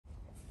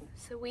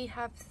So we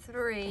have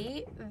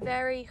 3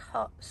 very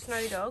hot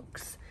snow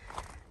dogs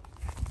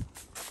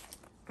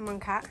and 1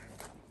 cat.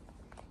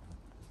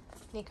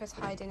 Nico's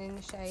hiding in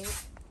the shade.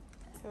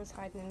 Phil's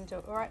hiding in the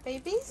door. Alright,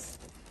 babies?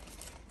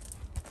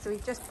 So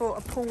we've just bought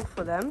a pool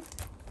for them.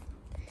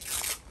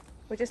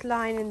 We're just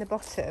lying in the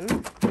bottom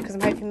because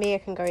I'm hoping Mia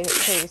can go in it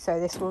too. So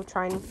this will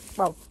try and,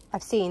 well,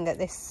 I've seen that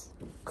this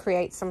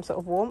creates some sort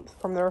of warmth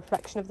from the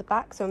reflection of the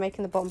back. So we're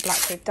making the bottom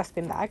black with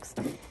dustbin bags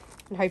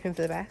and hoping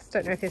for the best.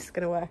 Don't know if this is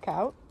going to work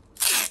out.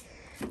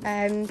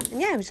 And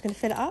yeah, we're just going to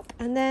fill it up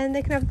and then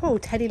they can have a pool.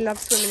 Teddy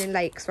loves swimming in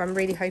lakes, so I'm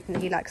really hoping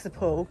that he likes the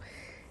pool.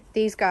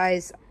 These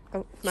guys,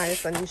 oh,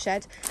 Maya's gone in the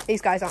shed.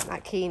 These guys aren't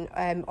that keen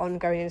on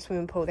going in a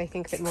swimming pool. They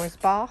think of it more as a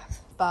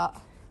bath, but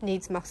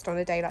needs must on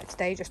a day like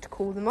today just to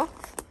cool them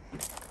off.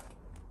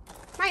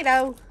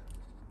 Milo,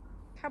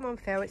 come on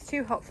Phil, it's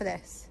too hot for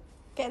this.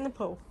 Get in the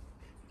pool.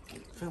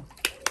 Phil,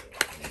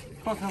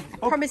 come on,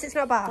 Phil. Promise it's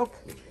not a bath.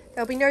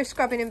 There'll be no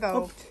scrubbing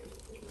involved.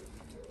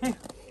 Hey,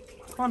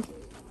 come on.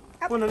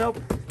 Up. Come on and up.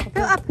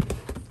 Phil, up.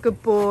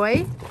 Good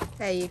boy.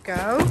 There you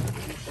go.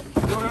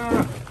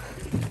 No.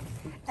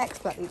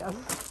 Expertly done.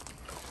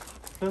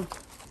 Phil.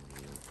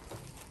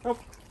 Up.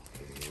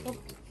 Up.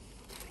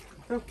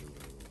 Phil.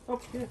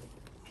 Up here.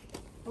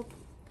 Up.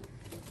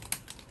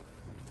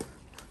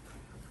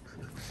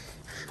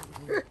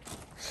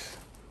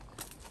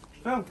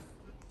 Phil.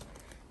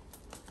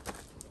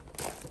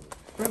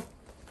 Phil.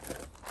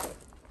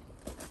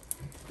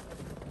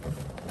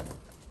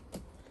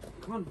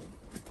 Come on.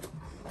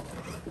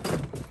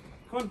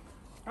 Come on.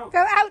 Out. Go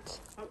out.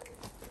 Out.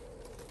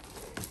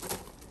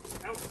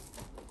 Out.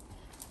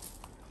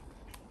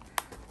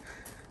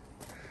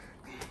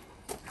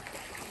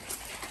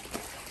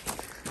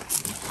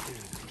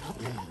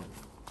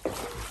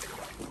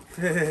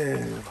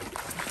 There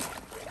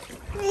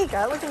you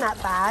go, wasn't that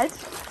bad?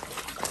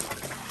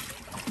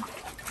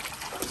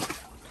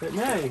 Bit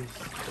nice.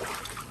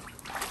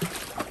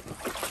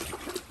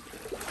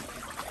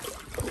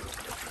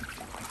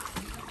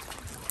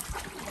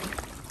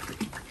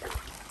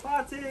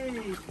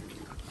 Party!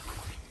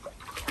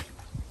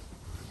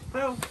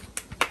 Phil!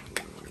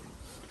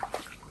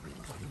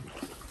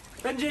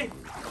 Benji!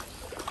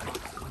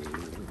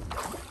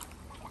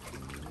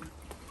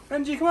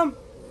 Benji, come on!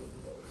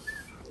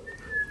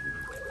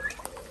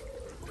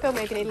 Phil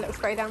maybe need a little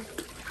spray down.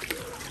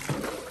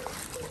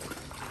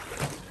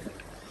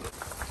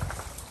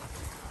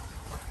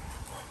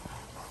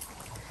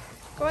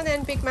 Go on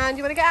then, big man. Do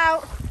you want to get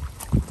out?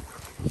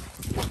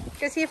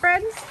 Go see your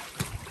friends?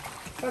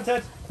 Come on,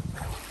 Ted.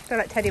 I feel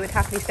like Teddy would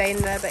happily stay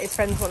in there, but his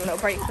friends want a little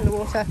break from the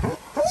water.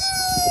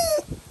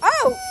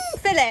 Oh!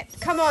 Philip,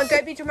 come on,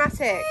 don't be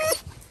dramatic.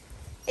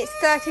 It's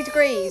 30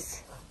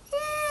 degrees.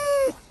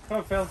 Come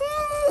on, Phil.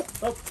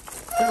 Up.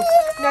 Phil.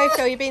 No,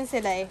 Phil, you're being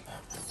silly.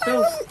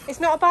 Phil. It's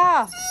not a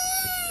bath.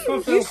 Come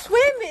on, Phil. You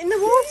swim in the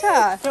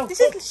water. Phil, this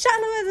is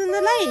shallower than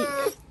the lake.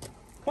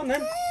 Come on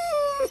then.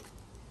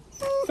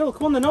 Phil,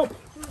 come on then, up.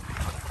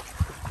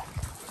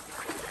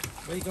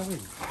 Where are you going?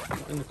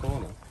 Not in the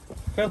corner.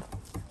 Phil.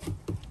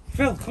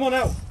 Phil, come on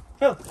out.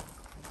 Phil.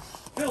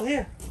 Phil,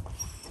 here.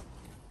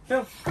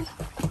 Phil. Phil.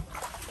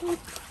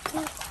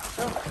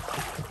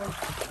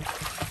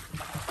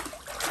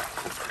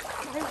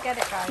 I don't get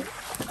it, guys.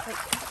 Like,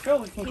 Phil,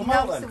 you can he come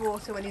out loves then. the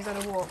water when he's on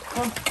a walk.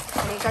 Come on.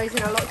 And it goes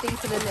in a lot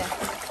deeper than this.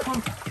 Come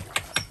on.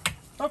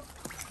 Up.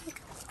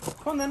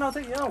 Come on then, I'll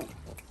take you out.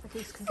 Like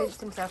he's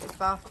convinced himself it's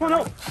bath. Come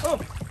on up.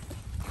 Up.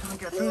 Come on,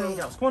 get something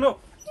else. Come on up.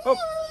 Up.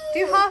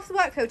 Do half the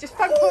work, Phil. Just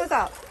front paws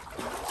up.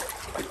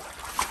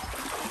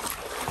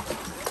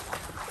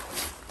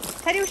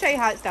 Teddy will show you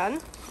how it's done.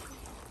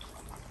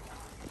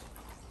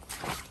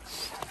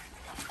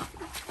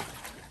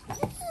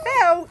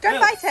 Phil, don't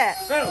bite it.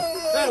 Phil.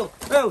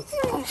 Phil.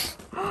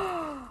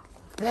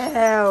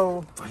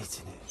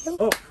 Biting it.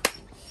 Up.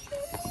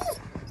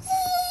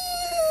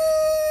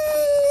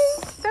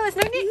 Phil, there's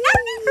no need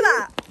for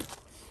that.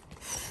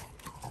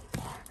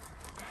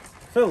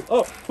 Phil,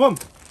 up. Come on.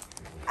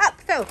 Up,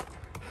 Phil.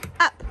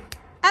 Up.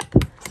 Up.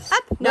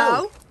 Up.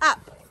 No. Up.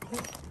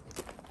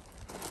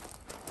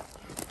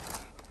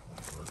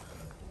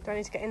 Do I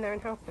need to get in there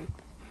and help him?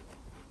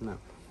 No.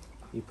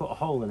 You put a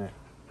hole in it.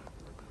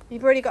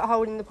 You've already got a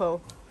hole in the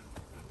pool.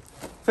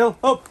 Phil,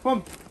 up. Come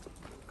on.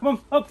 Come on.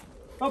 Up.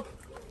 Up.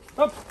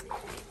 Up.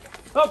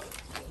 Up.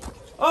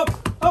 Up.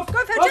 Up. Go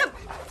on, Phil, up. jump.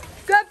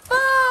 Good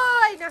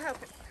boy. Now help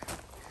him.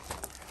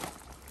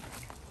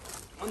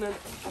 And then.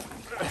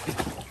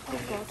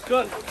 Oh,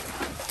 Good.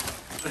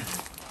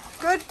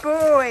 good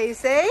boy,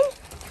 see?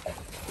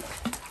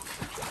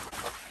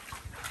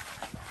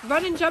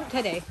 Run and jump,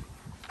 Teddy.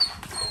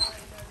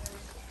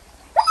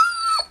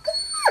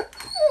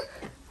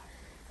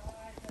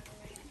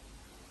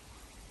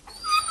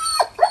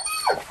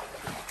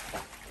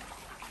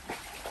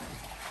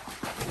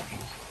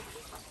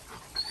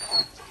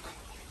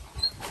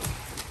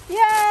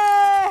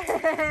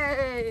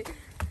 Yay!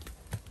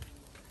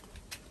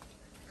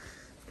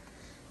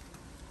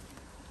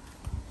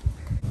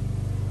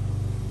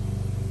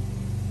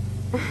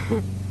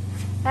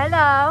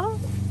 Hello.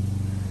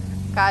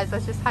 Guys, I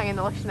was just hanging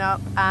the washing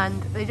up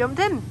and they jumped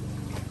in.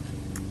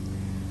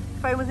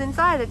 Phone was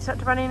inside, I just had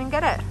to run in and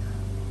get it.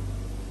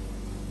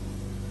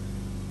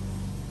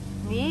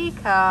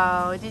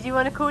 Nico, did you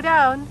want to cool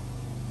down?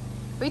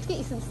 We need to get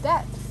you some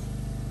steps.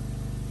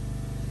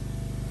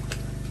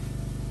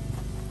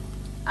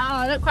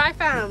 Oh, look what I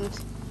found.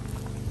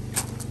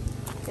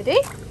 Ready?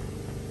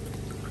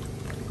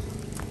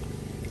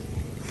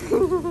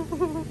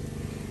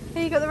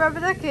 Here you got the rubber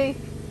ducky.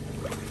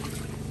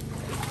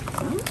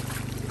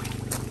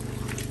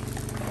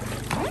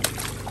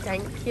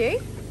 Thank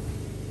you.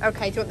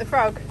 Okay, do you want the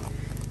frog?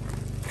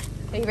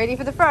 Are you ready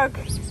for the frog?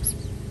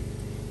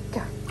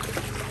 Go.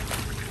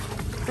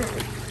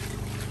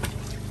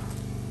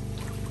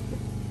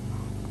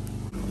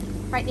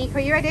 Right, Nico,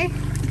 you ready?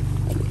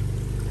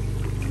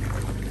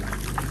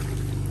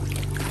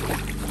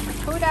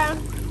 Cool down.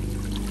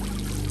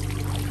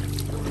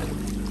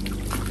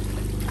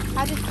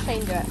 How does the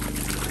chain do it?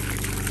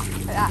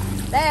 Like that.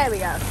 There we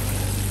go.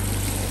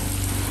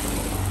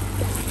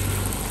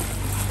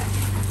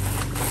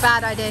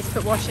 Bad idea to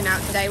put washing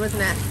out today,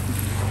 wasn't it?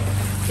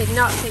 Did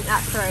not think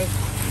that through.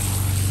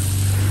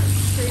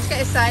 So just get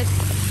this side.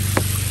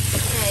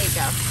 There you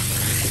go.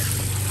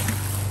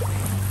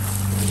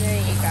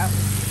 There you go.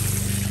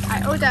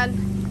 Alright, all done.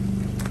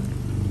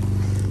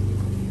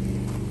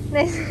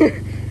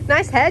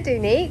 Nice hairdo,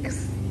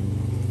 Neeks.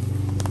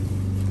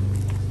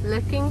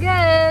 Looking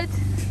good.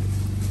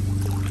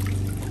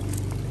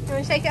 You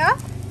want to shake it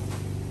off?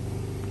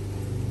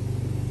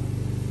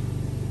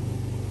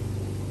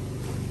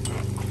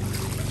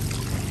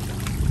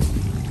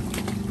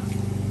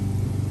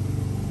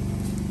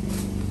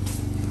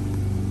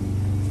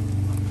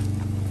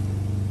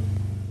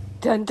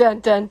 Dun dun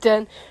dun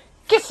dun.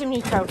 Get some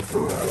Nico.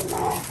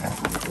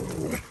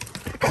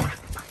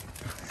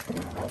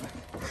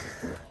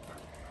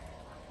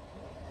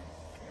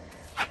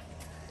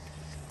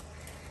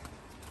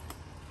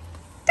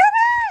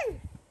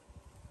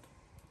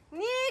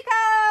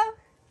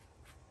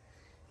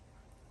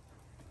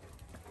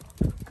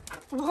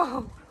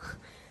 Whoa.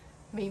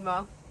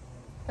 Meanwhile,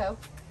 Phil.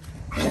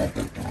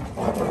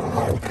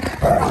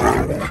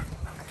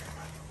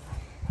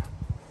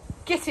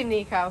 Get him,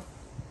 Nico.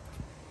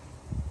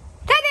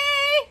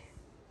 Teddy!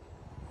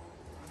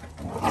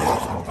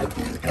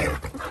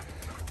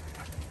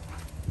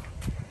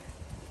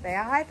 They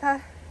are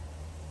hyper.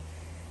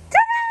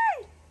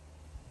 Teddy!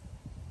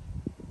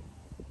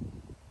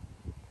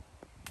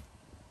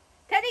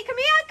 Teddy, come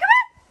here, come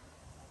on!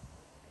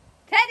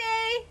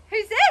 Teddy,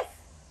 who's this?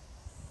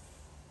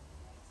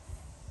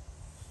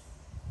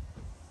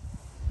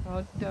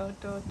 Oh, do.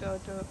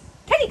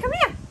 Teddy, come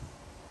here!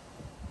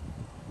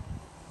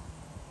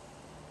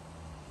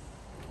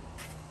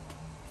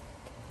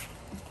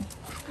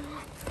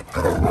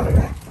 Oh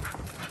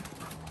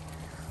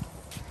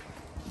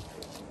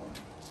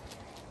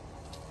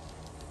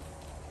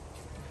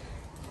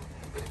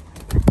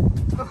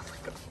my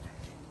God.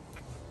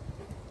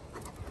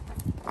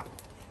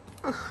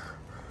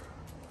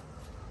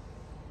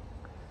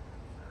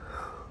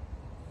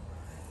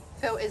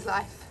 Phil is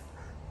life.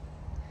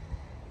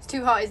 It's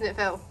too hot, isn't it,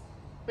 Phil?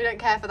 We don't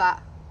care for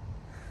that.